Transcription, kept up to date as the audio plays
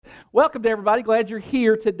Welcome to everybody. Glad you're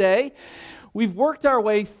here today. We've worked our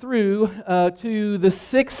way through to the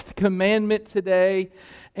sixth commandment today,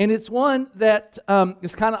 and it's one that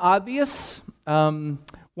is kind of obvious. One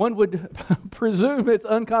would presume it's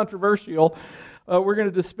uncontroversial. We're going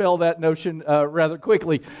to dispel that notion rather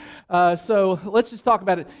quickly. So let's just talk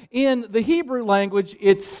about it. In the Hebrew language,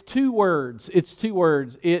 it's two words. It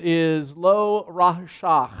is lo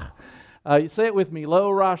rashach. You say it with me, lo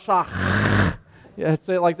rashach. Yeah,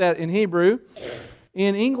 say it like that in Hebrew.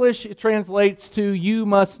 In English, it translates to you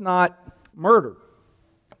must not murder.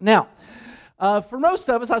 Now, for most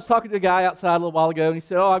of us, I was talking to a guy outside a little while ago, and he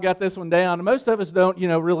said, I got this one down. And most of us don't,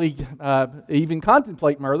 really even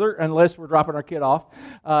contemplate murder unless we're dropping our kid off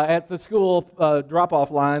at the school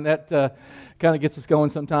drop-off line. That kind of gets us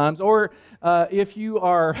going sometimes. Or if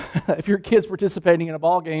your kid's participating in a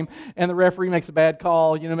ball game and the referee makes a bad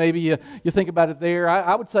call, maybe you think about it there.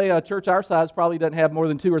 I would say a church our size probably doesn't have more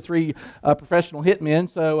than 2 or 3 professional hitmen.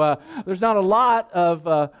 So there's not a lot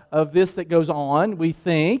of this that goes on, we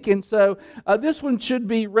think. And so this one should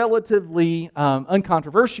be relatively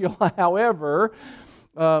uncontroversial. However,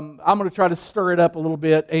 I'm going to try to stir it up a little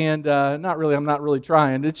bit, and I'm not really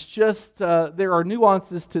trying. It's just there are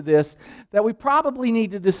nuances to this that we probably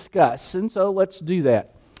need to discuss, and so let's do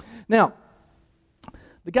that. Now,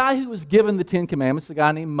 the guy who was given the Ten Commandments, the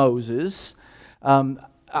guy named Moses,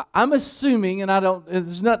 I'm assuming, and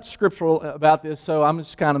there's not scriptural about this, so I'm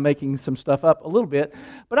just kind of making some stuff up a little bit,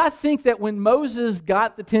 but I think that when Moses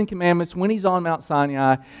got the Ten Commandments, when he's on Mount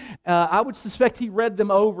Sinai, I would suspect he read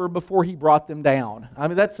them over before he brought them down. I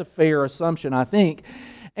mean, that's a fair assumption, I think.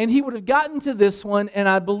 And he would have gotten to this one, and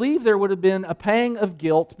I believe there would have been a pang of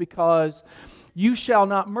guilt because you shall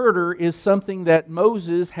not murder is something that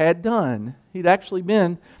Moses had done. He'd actually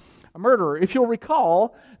been a murderer. If you'll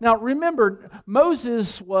recall, now remember,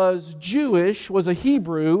 Moses was Jewish, was a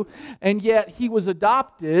Hebrew, and yet he was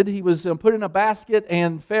adopted. He was put in a basket,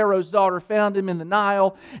 and Pharaoh's daughter found him in the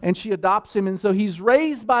Nile, and she adopts him, and so he's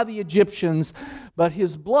raised by the Egyptians, but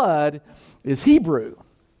his blood is Hebrew.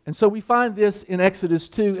 And so we find this in Exodus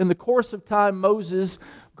 2. In the course of time, Moses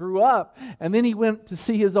grew up, and then he went to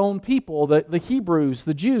see his own people, the Hebrews,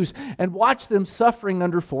 the Jews, and watched them suffering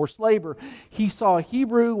under forced labor. He saw a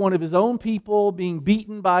Hebrew, one of his own people, being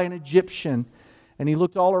beaten by an Egyptian, and he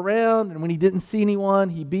looked all around, and when he didn't see anyone,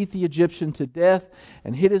 he beat the Egyptian to death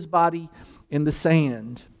and hid his body in the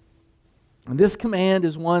sand. And this command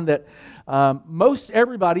is one that most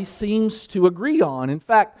everybody seems to agree on. In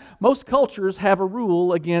fact, most cultures have a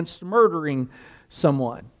rule against murdering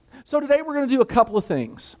someone. So today we're going to do a couple of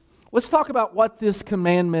things. Let's talk about what this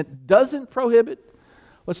commandment doesn't prohibit.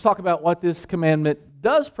 Let's talk about what this commandment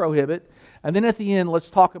does prohibit. And then at the end,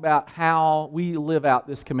 let's talk about how we live out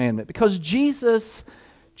this commandment. Because Jesus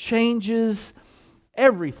changes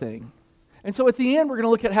everything. And so at the end, we're going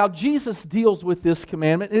to look at how Jesus deals with this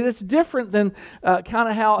commandment. And it's different than kind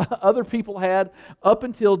of how other people had up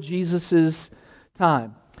until Jesus'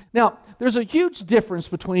 time. Now, there's a huge difference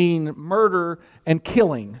between murder and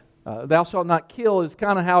killing. Thou shalt not kill is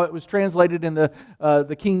kind of how it was translated in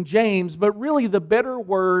the King James, but really the better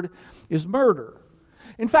word is murder.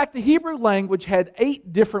 In fact, the Hebrew language had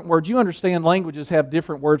 8 different words. You understand languages have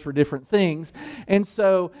different words for different things. And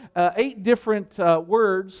so 8 different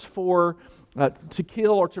words for to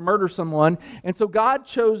kill or to murder someone. And so God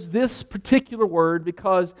chose this particular word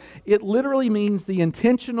because it literally means the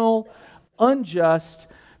intentional, unjust,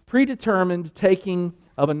 predetermined taking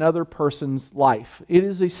of another person's life. It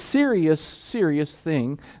is a serious, serious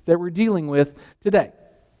thing that we're dealing with today.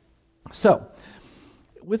 So,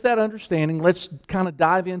 with that understanding, let's kind of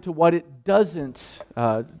dive into what it doesn't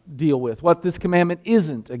deal with, what this commandment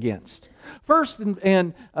isn't against. First,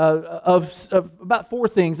 of about 4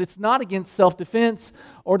 things, it's not against self-defense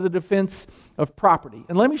or the defense of property.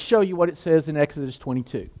 And let me show you what it says in Exodus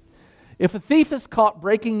 22. If a thief is caught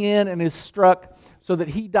breaking in and is struck so that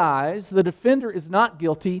he dies, the defender is not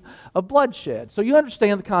guilty of bloodshed. So you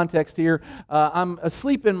understand the context here. I'm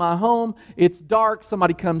asleep in my home, it's dark,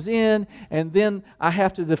 somebody comes in, and then I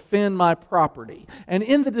have to defend my property. And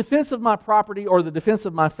in the defense of my property or the defense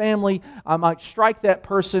of my family, I might strike that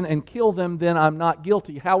person and kill them, then I'm not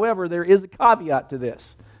guilty. However, there is a caveat to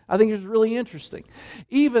this. I think it's really interesting.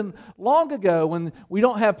 Even long ago, when we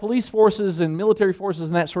don't have police forces and military forces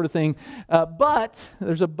and that sort of thing, but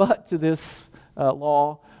there's a but to this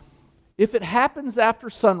law. If it happens after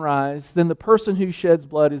sunrise, then the person who sheds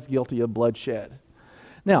blood is guilty of bloodshed.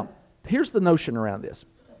 Now, here's the notion around this.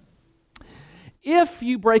 If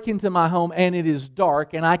you break into my home and it is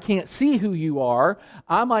dark and I can't see who you are,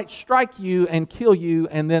 I might strike you and kill you,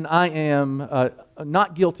 and then I am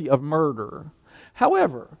not guilty of murder.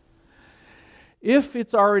 However, if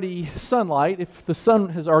it's already sunlight, if the sun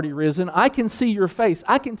has already risen, I can see your face.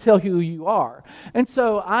 I can tell who you are. And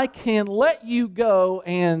so I can let you go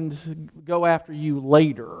and go after you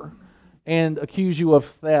later and accuse you of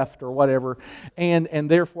theft or whatever, and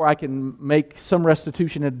therefore I can make some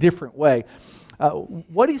restitution in a different way.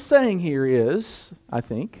 What he's saying here is, I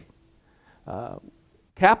think,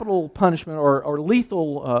 capital punishment or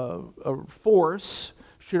lethal force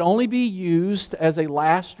should only be used as a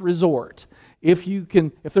last resort. If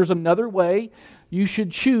there's another way, you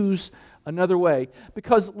should choose another way.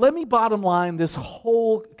 Because let me bottom line this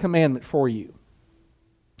whole commandment for you.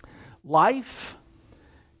 Life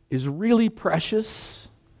is really precious.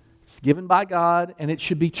 It's given by God, and it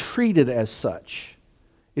should be treated as such.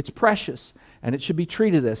 It's precious, and it should be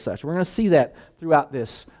treated as such. We're going to see that throughout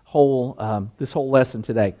this whole lesson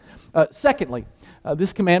today. Secondly,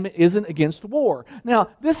 this commandment isn't against war. Now,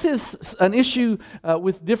 this is an issue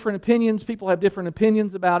with different opinions. People have different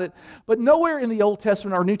opinions about it. But nowhere in the Old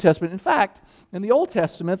Testament or New Testament. In fact, in the Old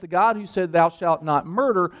Testament, the God who said, "Thou shalt not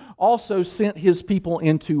murder," also sent his people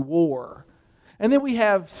into war. And then we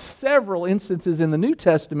have several instances in the New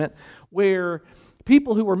Testament where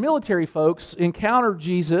people who were military folks encounter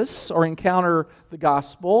Jesus or encounter the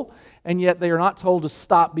gospel, and yet they are not told to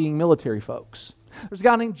stop being military folks. There's a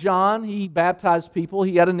guy named John. He baptized people.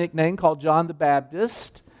 He had a nickname called John the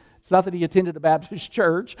Baptist. It's not that he attended a Baptist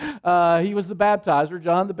church. He was the baptizer,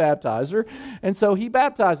 John the Baptizer. And so he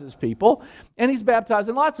baptizes people, and he's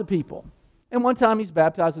baptizing lots of people. And one time he's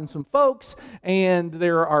baptizing some folks, and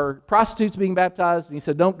there are prostitutes being baptized, and he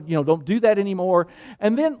said, don't do that anymore.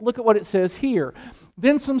 And then look at what it says here.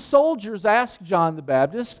 Then some soldiers asked John the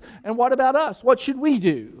Baptist, "And what about us? What should we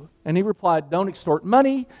do?" And he replied, "Don't extort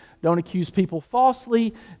money, don't accuse people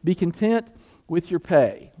falsely, be content with your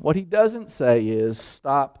pay." What he doesn't say is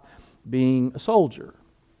stop being a soldier.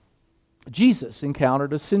 Jesus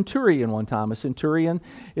encountered a centurion one time. A centurion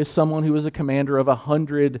is someone who was a commander of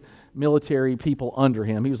 100 military people under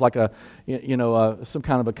him. He was like some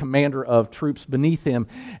kind of a commander of troops beneath him.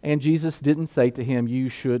 And Jesus didn't say to him, "You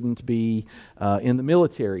shouldn't be in the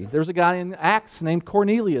military." There's a guy in Acts named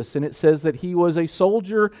Cornelius, and it says that he was a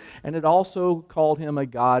soldier, and it also called him a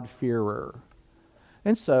God-fearer.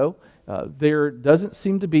 And so there doesn't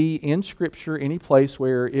seem to be in Scripture any place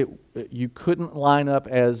where you couldn't line up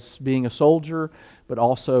as being a soldier, but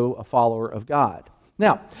also a follower of God.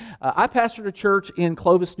 Now, I pastored a church in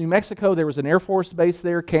Clovis, New Mexico. There was an Air Force base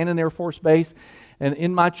there, Cannon Air Force Base. And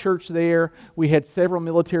in my church there, we had several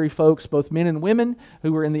military folks, both men and women,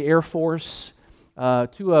 who were in the Air Force.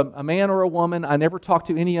 To a man or a woman, I never talked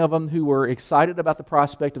to any of them who were excited about the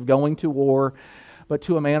prospect of going to war. But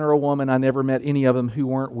to a man or a woman, I never met any of them who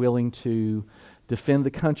weren't willing to defend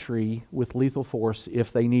the country with lethal force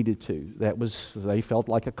if they needed to. They felt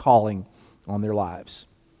like a calling on their lives.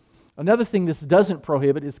 Another thing this doesn't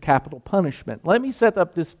prohibit is capital punishment. Let me set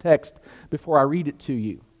up this text before I read it to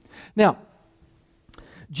you. Now,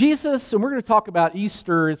 Jesus, and we're going to talk about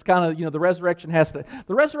Easter, it's kind of, the resurrection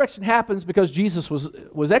happens because Jesus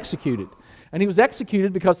was executed. And he was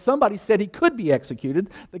executed because somebody said he could be executed.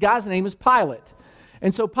 The guy's name is Pilate.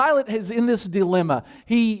 And so Pilate is in this dilemma.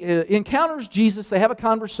 He encounters Jesus. They have a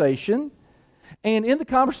conversation. And in the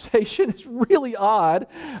conversation, it's really odd.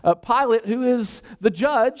 Pilate, who is the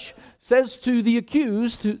judge, says to the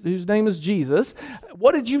accused, whose name is Jesus,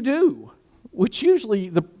 "What did you do?" Which usually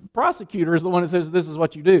the prosecutor is the one that says, "This is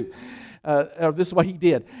what you do," or "This is what he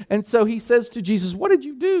did." And so he says to Jesus, "What did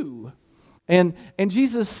you do?" And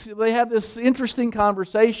Jesus, they have this interesting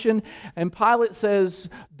conversation, and Pilate says,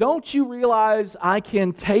 "Don't you realize I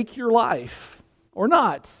can take your life or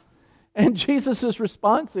not?" And Jesus'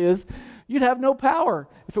 response is, "You'd have no power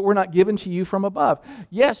if it were not given to you from above."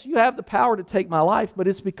 Yes, you have the power to take my life, but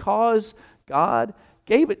it's because God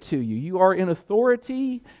gave it to you. You are in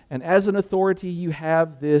authority, and as an authority, you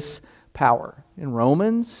have this power. In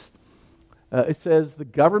Romans, it says the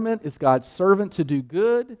government is God's servant to do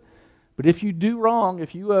good. But if you do wrong,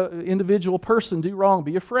 if you, an individual person, do wrong,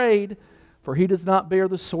 be afraid, for he does not bear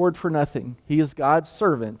the sword for nothing. He is God's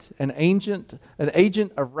servant, an agent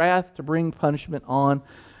of wrath to bring punishment on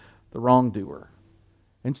the wrongdoer.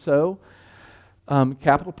 And so,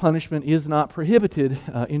 capital punishment is not prohibited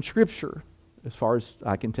in Scripture, as far as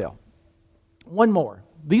I can tell. One more.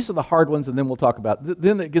 These are the hard ones, and then we'll talk about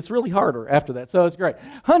then it gets really harder after that. So it's great.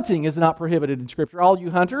 Hunting is not prohibited in Scripture. All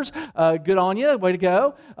you hunters, good on you. Way to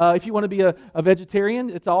go. If you want to be a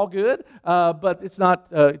vegetarian, it's all good, but it's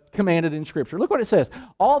not commanded in Scripture. Look what it says.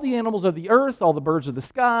 "All the animals of the earth, all the birds of the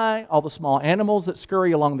sky, all the small animals that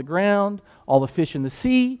scurry along the ground, all the fish in the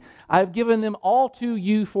sea, I have given them all to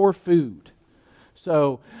you for food."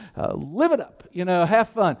 So live it up, have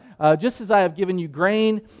fun. Just as I have given you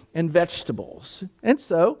grain and vegetables. And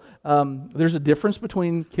so there's a difference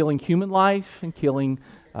between killing human life and killing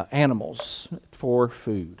animals for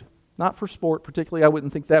food. Not for sport particularly. I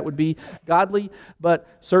wouldn't think that would be godly, but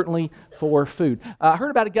certainly for food. I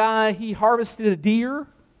heard about a guy, he harvested a deer.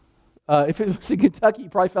 If it was in Kentucky, you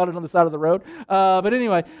probably found it on the side of the road. But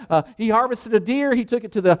anyway, he harvested a deer. He took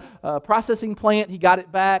it to the processing plant. He got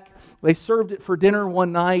it back. They served it for dinner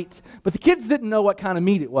one night. But the kids didn't know what kind of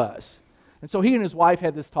meat it was. And so he and his wife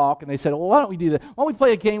had this talk, and they said, well, why don't we do that? Why don't we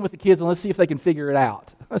play a game with the kids, and let's see if they can figure it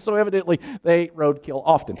out. So evidently, they ate roadkill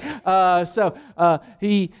often.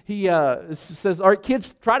 He says, all right,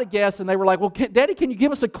 kids, try to guess. And they were like, well, Daddy, can you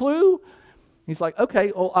give us a clue? He's like,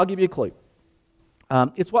 okay, well, I'll give you a clue.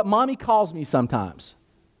 It's what Mommy calls me sometimes.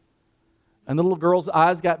 And the little girl's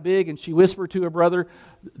eyes got big, and she whispered to her brother,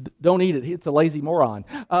 don't eat it. It's a lazy moron.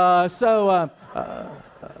 So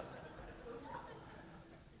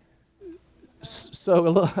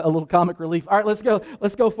a little comic relief. All right,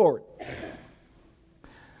 let's go forward.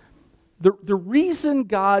 The reason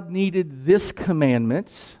God needed this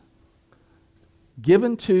commandment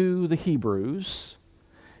given to the Hebrews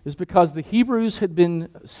is because the Hebrews had been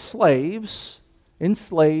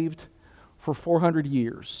enslaved for 400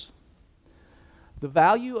 years. The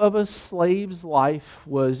value of a slave's life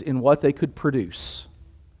was in what they could produce.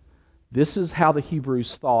 This is how the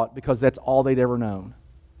Hebrews thought because that's all they'd ever known.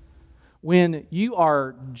 When you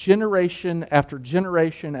are generation after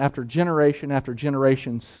generation after generation after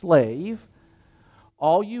generation slave,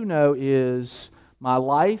 all you know is my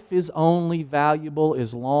life is only valuable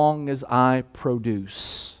as long as I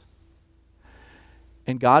produce.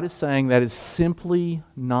 And God is saying that is simply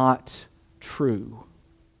not true.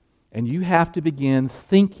 And you have to begin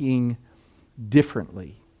thinking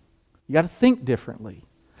differently. You got to think differently.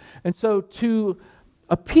 And so to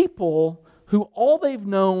a people who all they've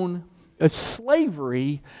known is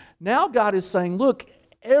slavery, now God is saying, look,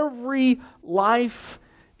 every life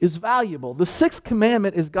is valuable. The sixth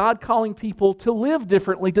commandment is God calling people to live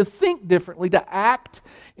differently, to think differently, to act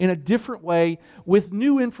in a different way with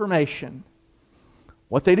new information.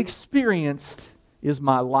 What they'd experienced is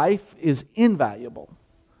my life is invaluable.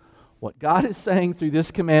 What God is saying through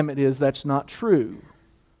this commandment is that's not true.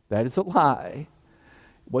 That is a lie.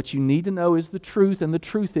 What you need to know is the truth, and the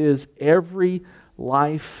truth is every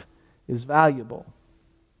life is valuable.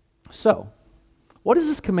 So, what is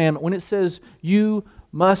this commandment? When it says you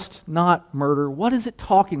must not murder, what is it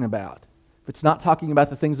talking about? If it's not talking about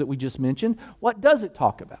the things that we just mentioned, what does it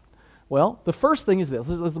talk about? Well, the first thing is this.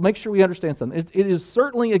 Let's make sure we understand something. It is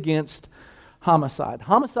certainly against homicide.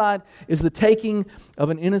 Homicide is the taking of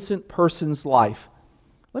an innocent person's life.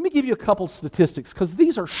 Let me give you a couple statistics because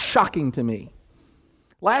these are shocking to me.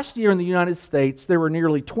 Last year in the United States, there were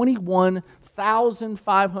nearly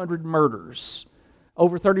 21,500 murders.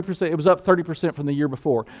 Over 30%. It was up 30% from the year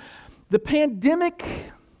before. The pandemic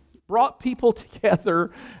brought people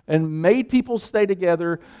together and made people stay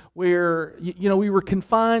together where, we were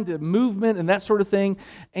confined to movement and that sort of thing.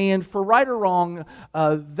 And for right or wrong,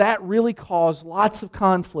 that really caused lots of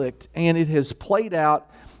conflict, and it has played out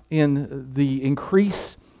in the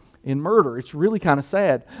increase in murder. It's really kind of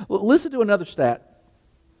sad. Listen to another stat.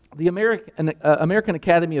 The American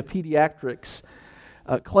Academy of Pediatrics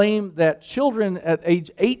claim that children at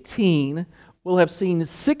age 18 will have seen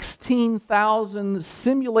 16,000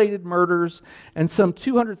 simulated murders and some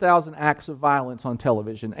 200,000 acts of violence on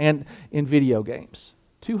television and in video games.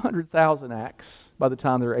 200,000 acts by the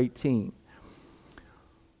time they're 18.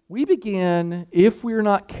 We begin, if we're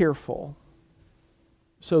not careful,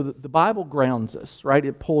 so the Bible grounds us, right?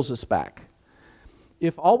 It pulls us back.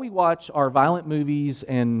 If all we watch are violent movies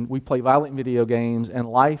and we play violent video games and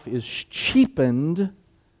life is cheapened,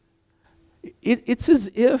 it's as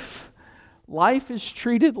if life is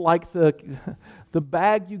treated like the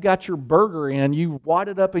bag you got your burger in. You wad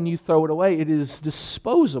it up and you throw it away. It is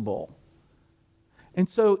disposable. And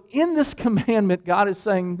so in this commandment, God is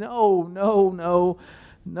saying, no, no, no,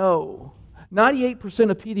 no. 98%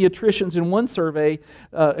 of pediatricians in one survey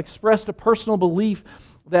expressed a personal belief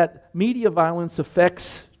that media violence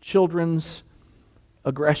affects children's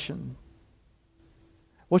aggression.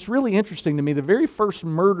 What's really interesting to me, the very first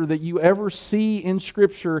murder that you ever see in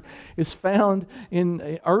Scripture is found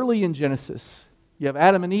early in Genesis. You have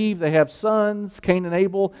Adam and Eve, they have sons, Cain and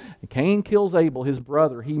Abel. And Cain kills Abel, his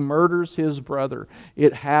brother. He murders his brother.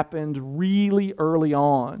 It happened really early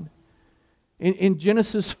on. In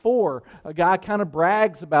Genesis 4, a guy kind of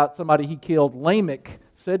brags about somebody he killed. Lamech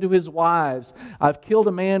said to his wives, I've killed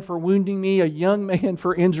a man for wounding me, a young man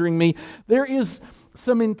for injuring me. There is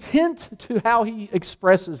some intent to how he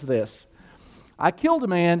expresses this. I killed a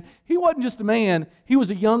man. He wasn't just a man, he was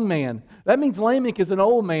a young man. That means Lamech is an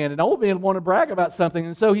old man. An old man want to brag about something.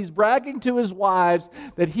 And so he's bragging to his wives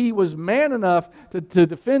that he was man enough to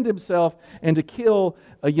defend himself and to kill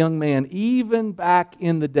a young man. Even back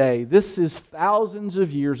in the day, this is thousands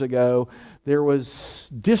of years ago, there was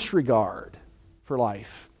disregard for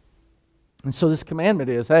life. And so this commandment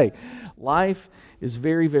is, hey, life is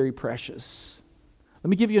very, very precious. Let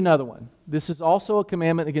me give you another one. This is also a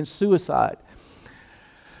commandment against suicide.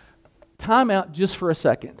 Time out just for a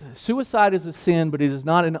second. Suicide is a sin, but it is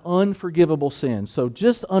not an unforgivable sin. So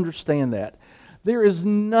just understand that. There is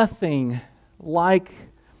nothing like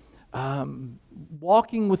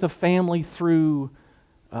walking with a family through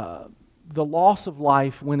the loss of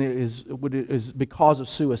life when it is because of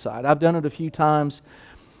suicide. I've done it a few times.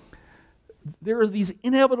 There are these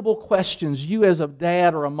inevitable questions. You as a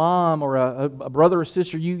dad or a mom or a brother or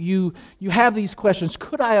sister, you have these questions.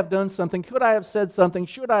 Could I have done something? Could I have said something?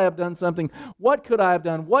 Should I have done something? What could I have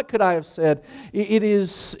done? What could I have said? It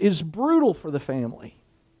is brutal for the family.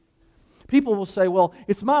 People will say, well,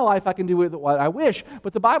 it's my life. I can do with it what I wish.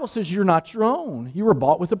 But the Bible says you're not your own. You were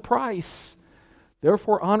bought with a price.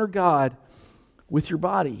 Therefore, honor God with your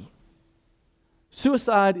body.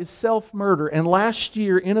 Suicide is self-murder, and last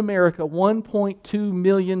year in America, 1.2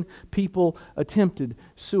 million people attempted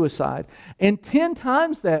suicide, and 10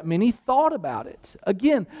 times that many thought about it.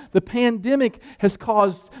 Again, the pandemic has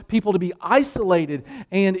caused people to be isolated,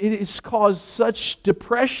 and it has caused such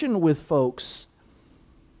depression with folks.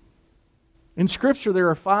 In Scripture, there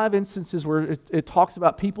are 5 instances where it talks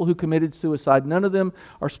about people who committed suicide. None of them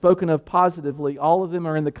are spoken of positively. All of them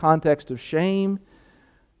are in the context of shame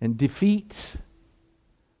and defeat.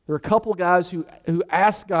 There are a couple of guys who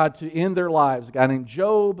asked God to end their lives. A guy named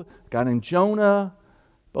Job, a guy named Jonah.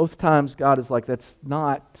 Both times God is like, that's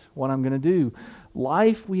not what I'm going to do.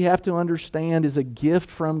 Life, we have to understand, is a gift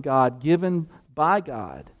from God, given by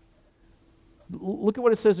God. Look at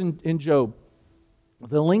what it says in Job.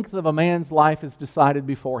 The length of a man's life is decided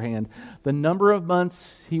beforehand. The number of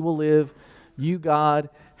months he will live, you, God,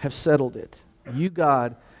 have settled it. You,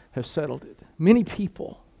 God, have settled it. Many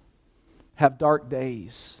people have dark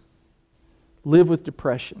days, live with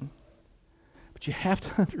depression. But you have to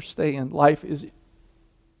understand, life is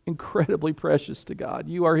incredibly precious to God.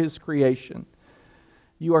 You are His creation.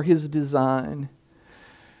 You are His design.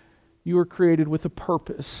 You are created with a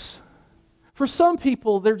purpose. For some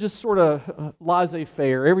people, they're just sort of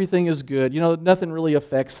laissez-faire. Everything is good. Nothing really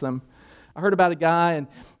affects them. I heard about a guy, and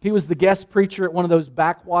he was the guest preacher at one of those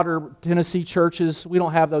backwater Tennessee churches. We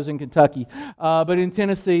don't have those in Kentucky, but in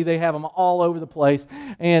Tennessee, they have them all over the place.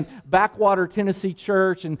 And backwater Tennessee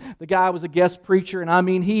church, and the guy was a guest preacher, and I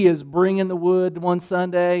mean, he is bringing the wood one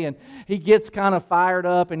Sunday, and he gets kind of fired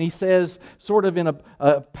up, and he says, sort of in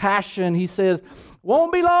a passion, he says,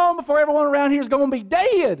 won't be long before everyone around here is going to be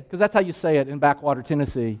dead, because that's how you say it in backwater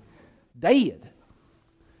Tennessee, dead.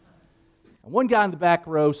 And one guy in the back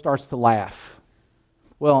row starts to laugh.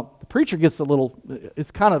 Well, the preacher gets it's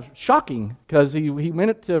kind of shocking because he meant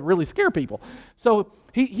it to really scare people. So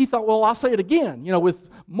he thought, well, I'll say it again, with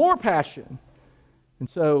more passion. And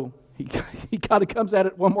so he kind of comes at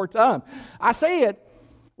it one more time. I say it,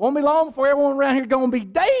 won't be long before everyone around here is going to be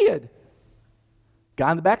dead. Guy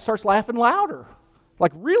in the back starts laughing louder,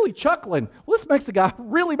 like really chuckling. Well, this makes the guy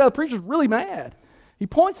really mad. The preacher's really mad. He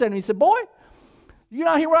points at him and he said, boy, you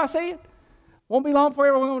not hear what I said? Won't be long before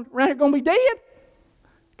everyone around here going to be dead.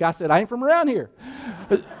 Guy said, I ain't from around here.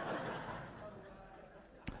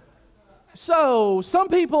 So some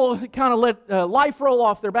people kind of let life roll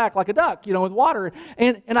off their back like a duck, with water.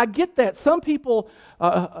 And I get that. Some people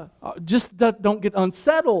just don't get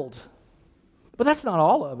unsettled. But that's not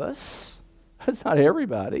all of us. That's not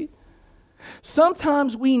everybody.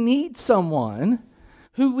 Sometimes we need someone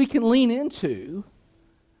who we can lean into.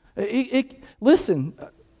 Listen,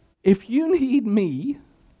 if you need me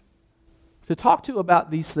to talk to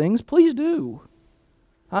about these things, please do.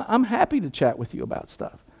 I'm happy to chat with you about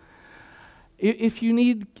stuff. If you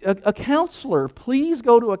need a counselor, please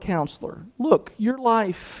go to a counselor. Look, your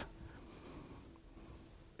life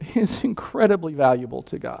is incredibly valuable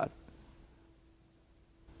to God.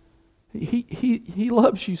 He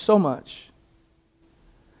loves you so much.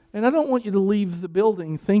 And I don't want you to leave the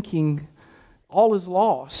building thinking all is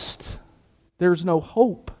lost. There's no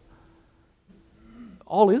hope.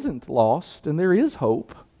 All isn't lost, and there is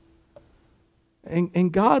hope.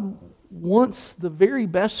 And God wants the very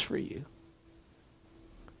best for you.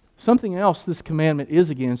 Something else this commandment is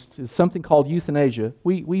against is something called euthanasia.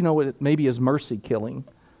 We know it maybe as mercy killing.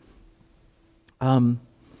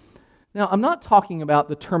 Now, I'm not talking about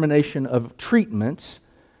the termination of treatments.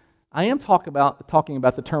 I am talking about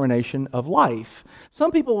the termination of life.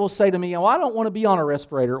 Some people will say to me, "Oh, I don't want to be on a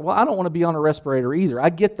respirator." Well, I don't want to be on a respirator either. I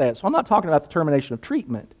get that. So I'm not talking about the termination of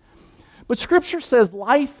treatment. But Scripture says the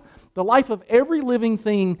life of every living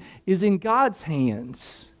thing is in God's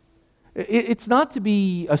hands. It's not to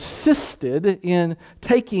be assisted in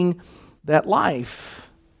taking that life.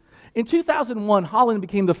 In 2001, Holland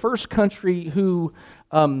became the first country who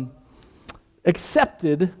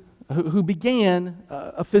who began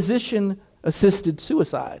a physician-assisted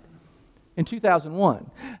suicide in 2001.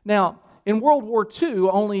 Now, in World War II,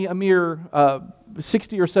 only a mere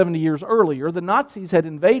 60 or 70 years earlier, the Nazis had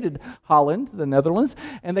invaded Holland, the Netherlands,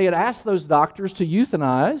 and they had asked those doctors to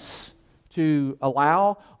euthanize, to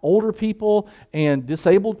allow older people and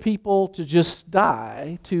disabled people to just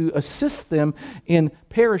die, to assist them in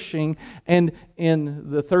perishing. And in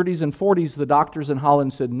the 30s and 40s, the doctors in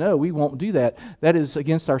Holland said, "No, we won't do that. That is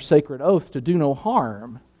against our sacred oath to do no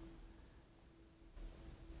harm."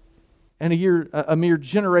 And a mere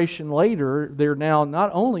generation later, they're now not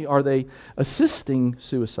only are they assisting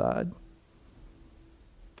suicide,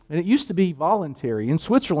 and it used to be voluntary. In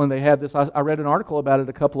Switzerland, they had this. I read an article about it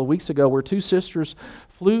a couple of weeks ago where two sisters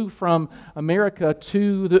flew from America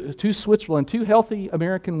to Switzerland. Two healthy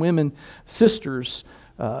American women, sisters,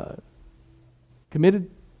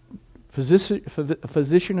 committed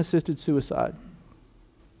physician-assisted suicide.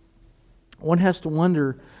 One has to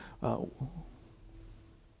wonder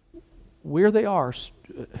where they are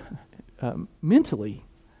mentally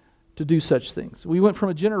to do such things. We went from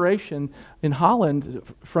a generation in Holland,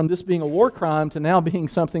 from this being a war crime to now being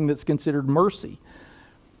something that's considered mercy.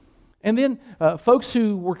 And then folks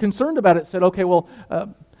who were concerned about it said, okay, well,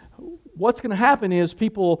 what's going to happen is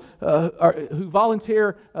people who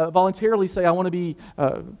voluntarily say, I want to be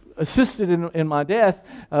assisted in my death,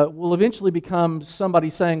 will eventually become somebody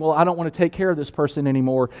saying, well, I don't want to take care of this person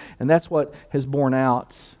anymore. And that's what has borne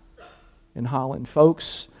out in Holland.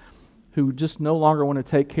 Folks who just no longer want to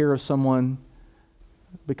take care of someone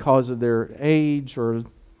because of their age or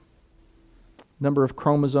number of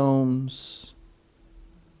chromosomes,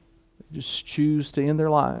 just choose to end their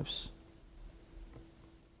lives.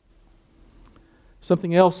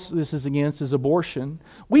 Something else this is against is abortion.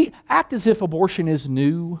 We act as if abortion is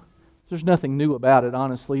new. There's nothing new about it,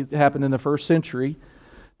 honestly. It happened in the first century.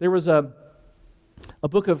 There was a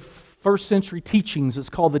book of first century teachings. It's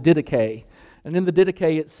called the Didache. And in the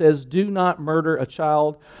Didache it says, do not murder a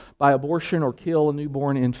child by abortion or kill a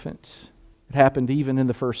newborn infant. It happened even in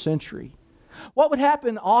the first century. What would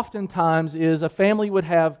happen oftentimes is a family would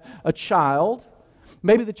have a child.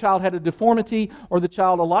 Maybe the child had a deformity, or the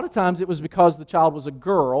child, a lot of times it was because the child was a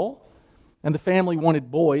girl and the family wanted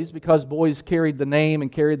boys because boys carried the name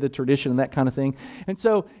and carried the tradition and that kind of thing. And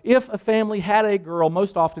so if a family had a girl,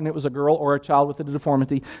 most often it was a girl or a child with a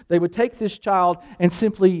deformity, they would take this child and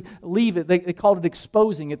simply leave it. They called it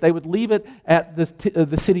exposing it. They would leave it at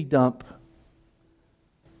the city dump.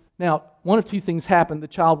 Now, one of two things happened. The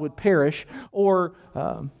child would perish, or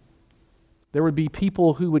there would be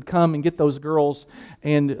people who would come and get those girls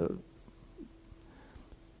and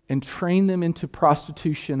train them into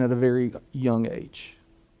prostitution at a very young age.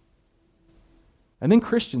 And then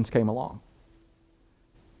Christians came along.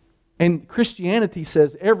 And Christianity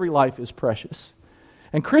says every life is precious.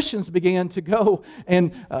 And Christians began to go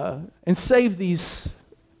and save these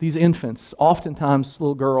infants, oftentimes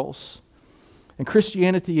little girls. And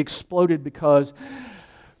Christianity exploded because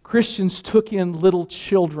Christians took in little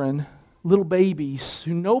children, little babies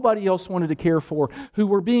who nobody else wanted to care for, who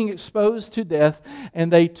were being exposed to death,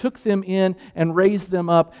 and they took them in and raised them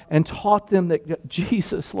up and taught them that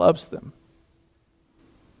Jesus loves them.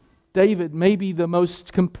 David, maybe the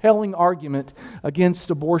most compelling argument against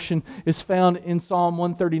abortion is found in Psalm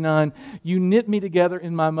 139. You knit me together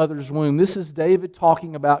in my mother's womb. This is David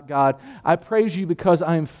talking about God. I praise you because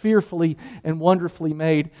I am fearfully and wonderfully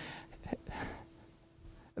made.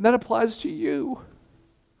 And that applies to you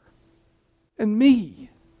and me.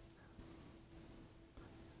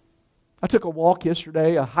 I took a walk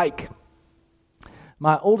yesterday, a hike.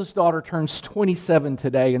 My oldest daughter turns 27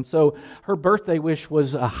 today, and so her birthday wish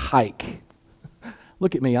was a hike.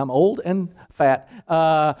 Look at me, I'm old and fat.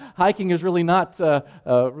 Hiking is really not,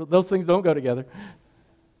 those things don't go together.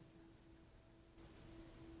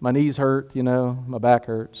 My knees hurt, my back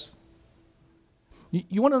hurts.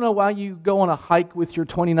 You want to know why you go on a hike with your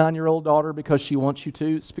 29-year-old daughter? Because she wants you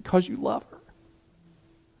to? It's because you love her.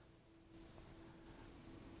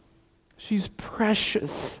 She's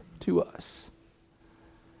precious to us.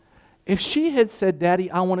 If she had said, Daddy,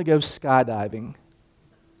 I want to go skydiving,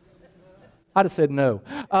 I'd have said no.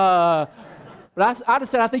 But I'd have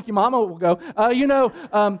said, I think your mama will go.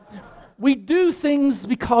 We do things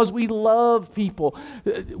because we love people.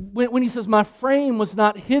 When he says, my frame was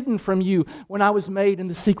not hidden from you when I was made in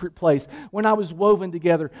the secret place, when I was woven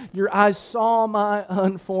together, your eyes saw my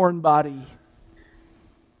unformed body.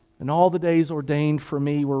 And all the days ordained for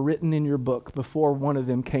me were written in your book before one of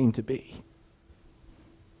them came to be.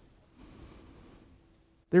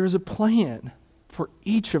 There is a plan for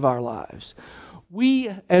each of our lives.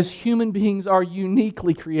 We as human beings are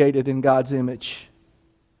uniquely created in God's image.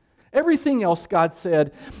 Everything else God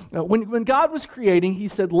said, when God was creating, He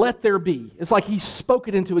said, let there be. It's like He spoke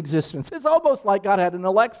it into existence. It's almost like God had an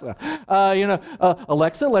Alexa.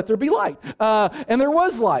 Alexa, let there be light. And there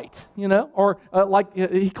was light, or like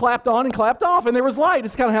He clapped on and clapped off and there was light.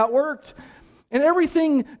 It's kind of how it worked. And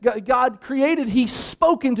everything God created, He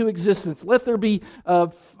spoke into existence. Let there be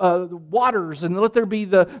waters, and let there be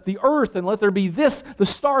the earth, and let there be the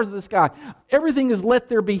stars of the sky. Everything is let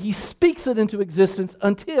there be. He speaks it into existence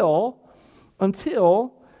until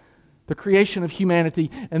the creation of humanity.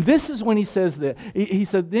 And this is when He says that. He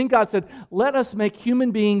said, then God said, let us make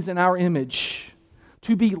human beings in our image,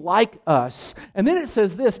 to be like us. And then it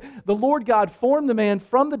says this, the Lord God formed the man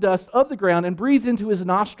from the dust of the ground and breathed into his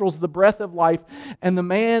nostrils the breath of life, and the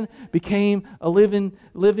man became a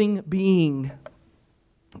living being.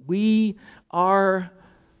 We are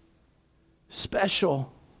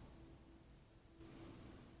special.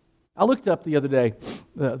 I looked up the other day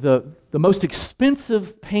the most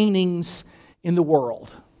expensive paintings in the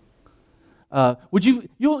world.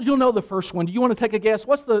 You'll know the first one. Do you want to take a guess?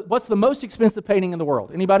 What's the most expensive painting in the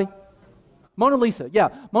world? Anybody? Mona Lisa. Yeah,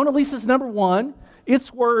 Mona Lisa's number one.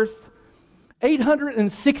 It's worth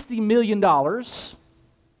 $860 million.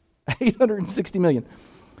 $860 million.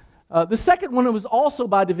 The second one was also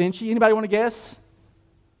by Da Vinci. Anybody want to guess?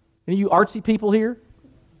 Any of you artsy people here?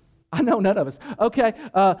 I know none of us. Okay,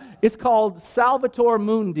 it's called Salvator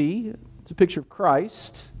Mundi. It's a picture of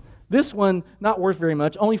Christ. This one, not worth very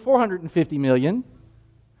much, only $450 million.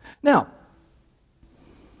 Now,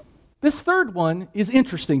 this third one is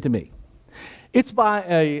interesting to me. It's by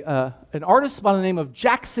an artist by the name of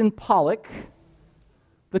Jackson Pollock.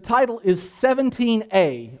 The title is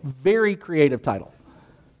 17A. Very creative title.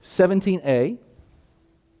 17A.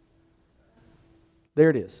 There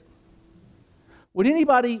it is. Would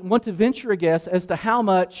anybody want to venture a guess as to how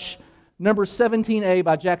much number 17A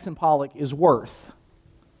by Jackson Pollock is worth?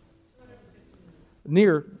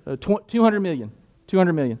 Near 200 million.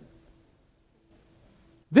 200 million.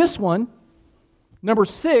 This one, number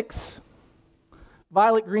 6,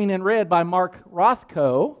 Violet, Green, and Red by Mark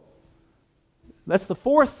Rothko. That's the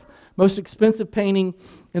fourth most expensive painting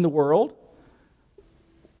in the world,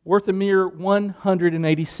 worth a mere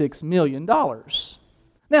 $186 million.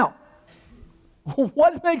 Now,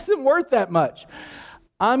 what makes it worth that much?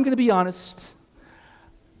 I'm going to be honest.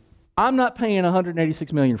 I'm not paying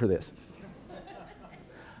 $186 million for this.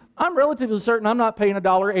 I'm relatively certain I'm not paying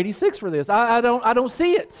 $1.86 for this. I don't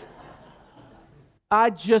see it.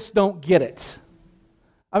 I just don't get it.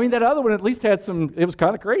 I mean, that other one at least had some, it was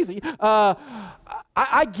kind of crazy.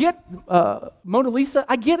 I get Mona Lisa,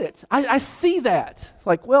 I get it. I see that. It's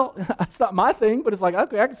like, well, it's not my thing, but it's like,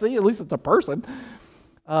 okay, I can see at least it's a person.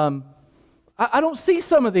 I don't see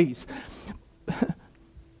some of these.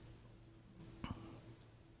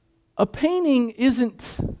 A painting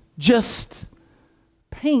isn't just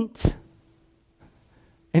paint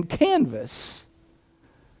and canvas.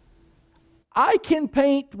 I can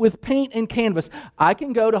paint with paint and canvas. I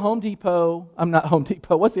can go to Home Depot. I'm not Home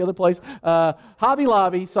Depot. What's the other place? Hobby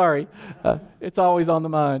Lobby. Sorry. It's always on the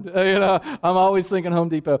mind. I'm always thinking Home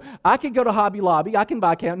Depot. I can go to Hobby Lobby. I can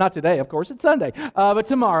buy not today, of course. It's Sunday. But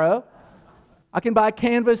tomorrow, I can buy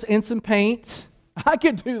canvas and some paint. I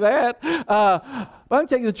can do that. But I'm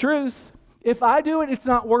telling you the truth. If I do it, it's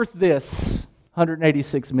not worth this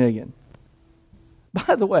 $186 million.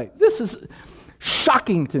 By the way, this is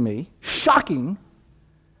shocking to me. Shocking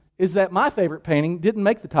is that my favorite painting didn't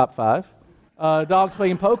make the top 5. Dogs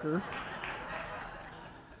Playing Poker.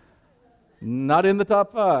 Not in the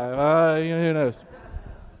top 5. Who knows?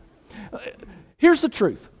 Here's the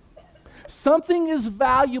truth. Something is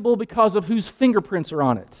valuable because of whose fingerprints are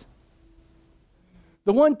on it.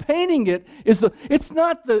 The one painting it is it's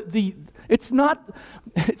not the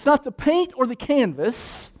paint or the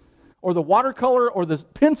canvas or the watercolor or the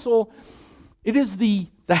pencil. It is the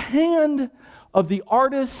hand of the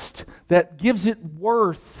artist that gives it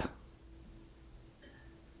worth.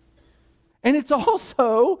 And it's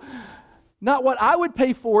also not what I would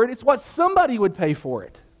pay for it, it's what somebody would pay for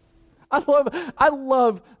it. I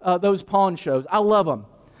love those pawn shows. I love them.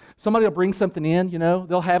 Somebody will bring something in,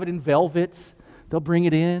 they'll have it in velvet. They'll bring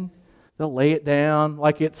it in. They'll lay it down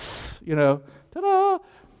like it's, ta-da.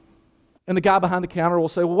 And the guy behind the counter will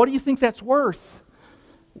say, well, what do you think that's worth?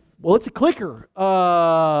 Well, it's a clicker.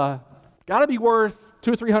 Got to be worth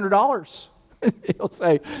 $200 or $300. He'll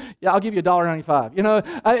say, yeah, I'll give you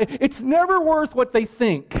 $1.95. It's never worth what they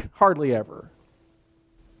think, hardly ever.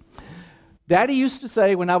 Daddy used to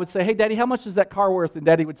say, when I would say, hey, Daddy, how much is that car worth? And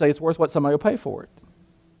Daddy would say, it's worth what somebody will pay for it.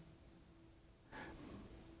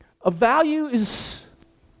 A value is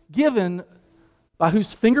given by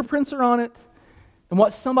whose fingerprints are on it and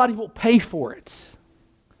what somebody will pay for it.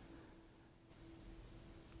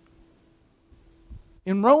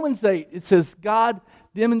 In Romans 8, it says, God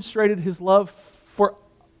demonstrated his love for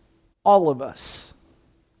all of us,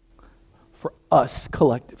 for us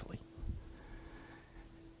collectively.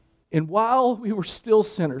 And while we were still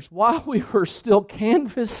sinners, while we were still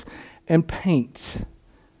canvas and paint,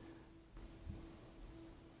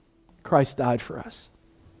 Christ died for us.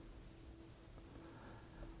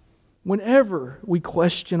 Whenever we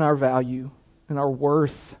question our value and our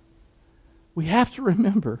worth, we have to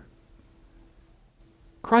remember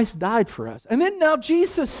Christ died for us. And then now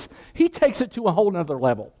Jesus, he takes it to a whole nother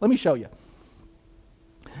level. Let me show you.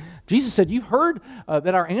 Jesus said, you've heard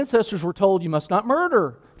that our ancestors were told you must not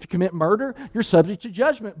murder. If you commit murder, you're subject to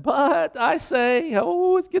judgment. But I say,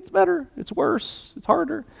 it gets better. It's worse. It's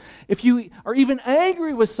harder. If you are even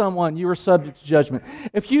angry with someone, you are subject to judgment.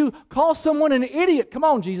 If you call someone an idiot, come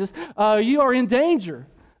on, Jesus, you are in danger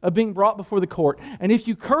of being brought before the court. And if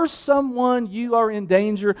you curse someone, you are in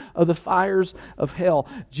danger of the fires of hell.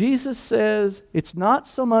 Jesus says, it's not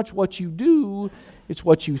so much what you do, it's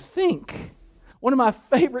what you think. One of my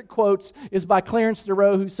favorite quotes is by Clarence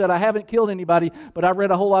DeRoe, who said, I haven't killed anybody, but I've read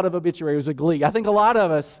a whole lot of obituaries with glee. I think a lot of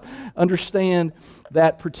us understand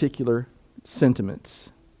that particular sentiment.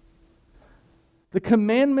 The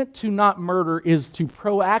commandment to not murder is to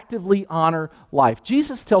proactively honor life.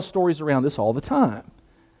 Jesus tells stories around this all the time.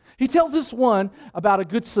 He tells this one about a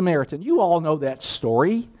good Samaritan. You all know that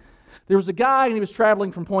story. There was a guy, and he was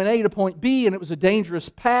traveling from point A to point B, and it was a dangerous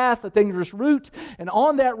path, a dangerous route, and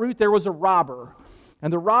on that route there was a robber.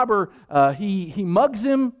 And the robber, he mugs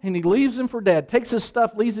him, and he leaves him for dead, takes his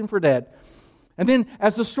stuff, leaves him for dead. And then,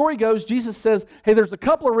 as the story goes, Jesus says, hey, there's a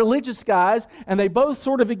couple of religious guys, and they both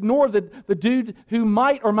sort of ignore the dude who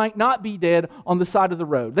might or might not be dead on the side of the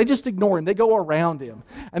road. They just ignore him. They go around him.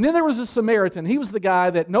 And then there was a Samaritan. He was the guy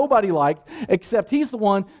that nobody liked, except he's the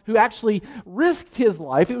one who actually risked his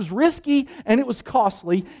life. It was risky, and it was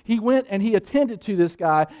costly. He went and he attended to this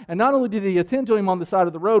guy, and not only did he attend to him on the side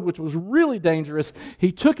of the road, which was really dangerous,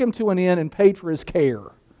 he took him to an inn and paid for his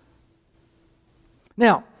care.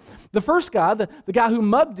 Now, the first guy, the guy who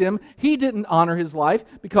mugged him, he didn't honor his life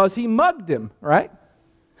because he mugged him, right?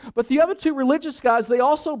 But the other two religious guys, they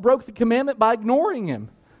also broke the commandment by ignoring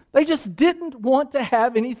him. They just didn't want to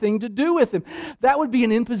have anything to do with him. That would be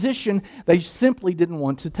an imposition they simply didn't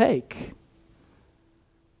want to take.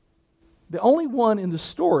 The only one in the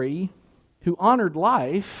story who honored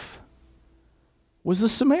life was the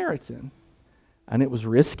Samaritan. And it was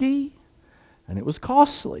risky, and it was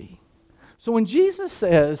costly. So when Jesus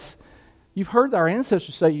says, you've heard our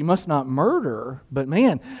ancestors say you must not murder, but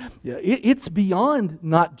man, it's beyond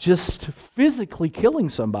not just physically killing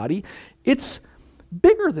somebody. It's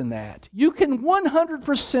bigger than that. You can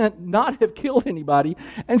 100% not have killed anybody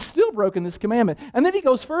and still broken this commandment. And then he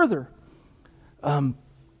goes further.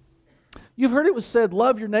 You've heard it was said,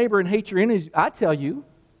 love your neighbor and hate your enemies. I tell you,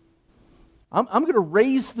 I'm going to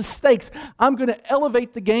raise the stakes. I'm going to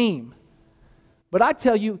elevate the game. But I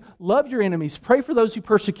tell you, love your enemies, pray for those who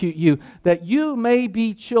persecute you, that you may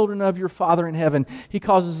be children of your Father in heaven. He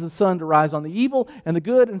causes the sun to rise on the evil and the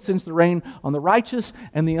good and sends the rain on the righteous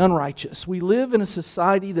and the unrighteous. We live in a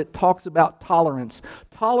society that talks about tolerance.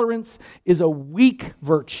 Tolerance is a weak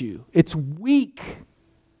virtue. It's weak.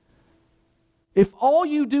 If all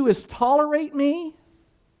you do is tolerate me,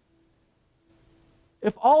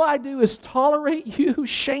 if all I do is tolerate you,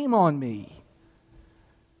 shame on me.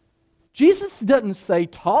 Jesus doesn't say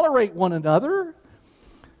tolerate one another.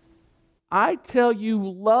 I tell you,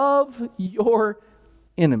 love your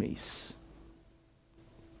enemies.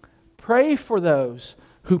 Pray for those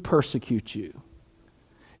who persecute you.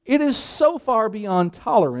 It is so far beyond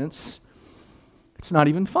tolerance, it's not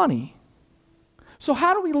even funny. So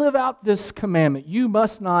how do we live out this commandment? You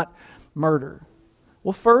must not murder.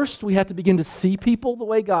 Well, first, we have to begin to see people the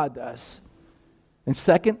way God does. And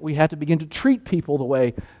second, we have to begin to treat people the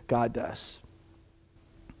way God does.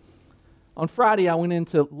 On Friday, I went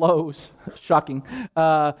into Lowe's. Shocking.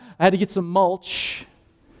 I had to get some mulch.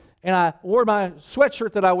 And I wore my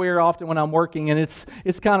sweatshirt that I wear often when I'm working, and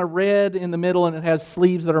it's kind of red in the middle, and it has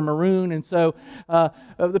sleeves that are maroon. And so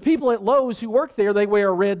the people at Lowe's who work there, they wear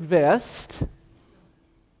a red vest.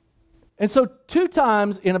 And so 2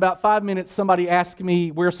 times in about 5 minutes, somebody asked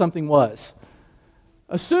me where something was,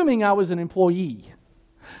 assuming I was an employee.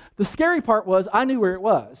 The scary part was I knew where it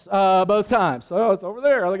was both times. Oh, it's over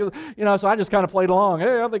there. So I just kind of played along.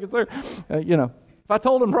 Hey, I think it's there. If I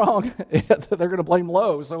told them wrong, they're going to blame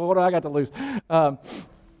Lowe's. So what do I got to lose? Now,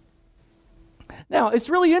 it's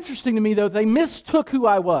really interesting to me, though, they mistook who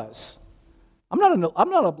I was. I'm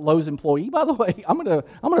not a Lowe's employee, by the way. I'm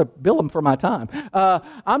gonna bill them for my time.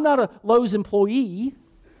 I'm not a Lowe's employee.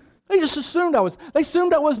 They just assumed I was. They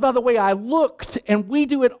assumed I was by the way I looked, and we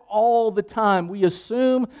do it all the time. We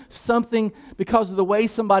assume something because of the way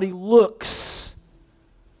somebody looks,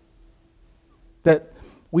 that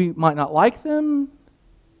we might not like them,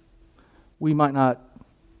 we might not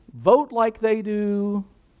vote like they do,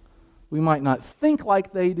 we might not think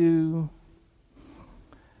like they do.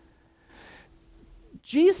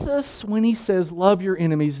 Jesus, when he says love your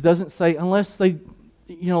enemies, doesn't say unless they,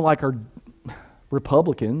 are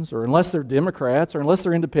Republicans, or unless they're Democrats, or unless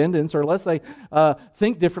they're independents, or unless they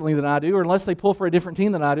think differently than I do, or unless they pull for a different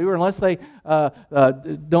team than I do, or unless they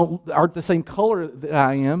aren't the same color that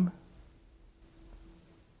I am.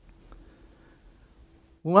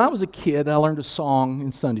 When I was a kid, I learned a song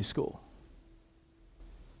in Sunday school.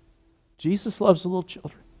 Jesus loves the little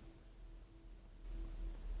children.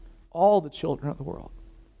 All the children of the world.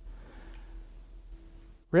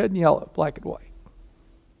 Red and yellow, black and white.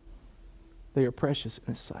 They are precious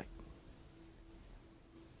in His sight.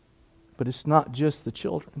 But it's not just the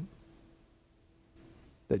children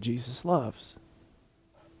that Jesus loves.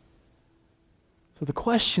 So the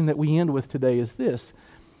question that we end with today is this: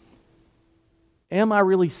 am I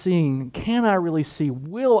really seeing, can I really see,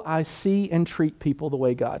 will I see and treat people the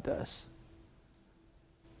way God does?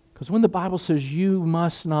 Because when the Bible says you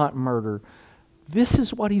must not murder, this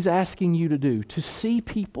is what He's asking you to do, to see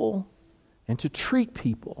people and to treat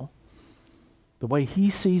people the way He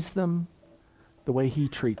sees them, the way He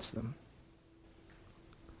treats them.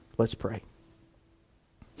 Let's pray.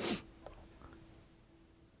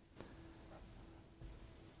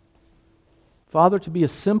 Father, to be a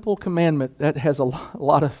simple commandment, that has a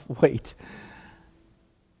lot of weight.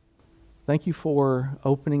 Thank you for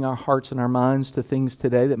opening our hearts and our minds to things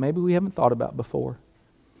today that maybe we haven't thought about before.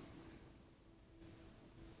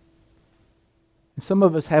 And some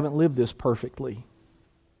of us haven't lived this perfectly.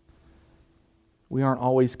 We aren't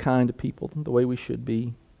always kind to people the way we should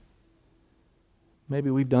be. Maybe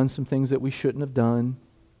we've done some things that we shouldn't have done.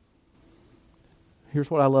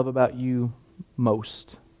 Here's what I love about you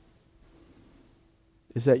most,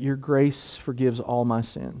 is that your grace forgives all my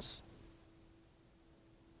sins.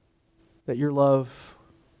 That your love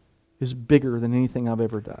is bigger than anything I've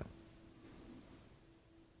ever done.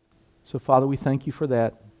 So, Father, we thank you for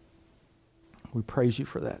that. We praise you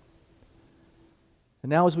for that. And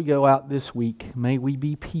now as we go out this week, may we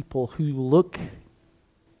be people who look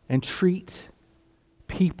and treat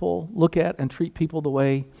people, look at and treat people the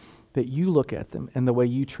way that you look at them and the way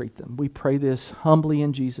you treat them. We pray this humbly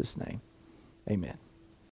in Jesus' name. Amen.